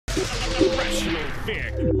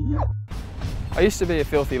I used to be a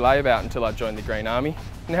filthy layabout until I joined the Green Army.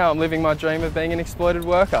 Now I'm living my dream of being an exploited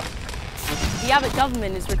worker. The Abbot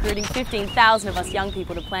government is recruiting 15,000 of us young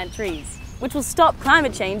people to plant trees, which will stop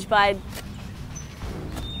climate change by...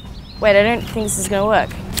 Wait, I don't think this is going to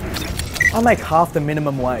work. I make half the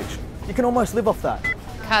minimum wage. You can almost live off that.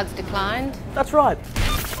 Cards declined. That's right.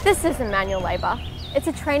 This isn't manual labour. It's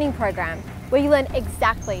a training program where you learn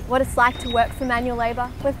exactly what it's like to work for manual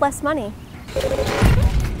labour with less money.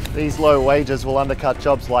 These low wages will undercut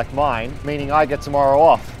jobs like mine, meaning I get tomorrow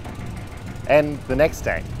off. And the next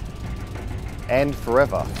day. And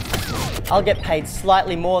forever. I'll get paid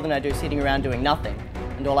slightly more than I do sitting around doing nothing.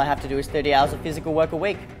 And all I have to do is 30 hours of physical work a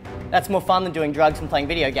week. That's more fun than doing drugs and playing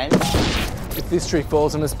video games. If this tree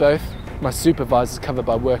falls on us both, my supervisor's covered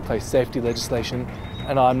by workplace safety legislation,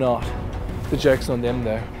 and I'm not. The joke's on them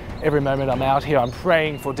though. Every moment I'm out here, I'm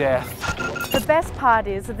praying for death. The best part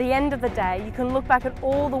is, at the end of the day, you can look back at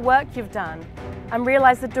all the work you've done and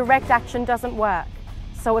realise that direct action doesn't work,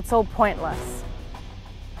 so it's all pointless.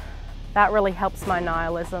 That really helps my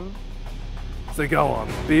nihilism. So go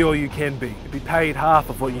on, be all you can be. Be paid half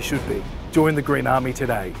of what you should be. Join the Green Army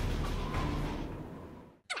today.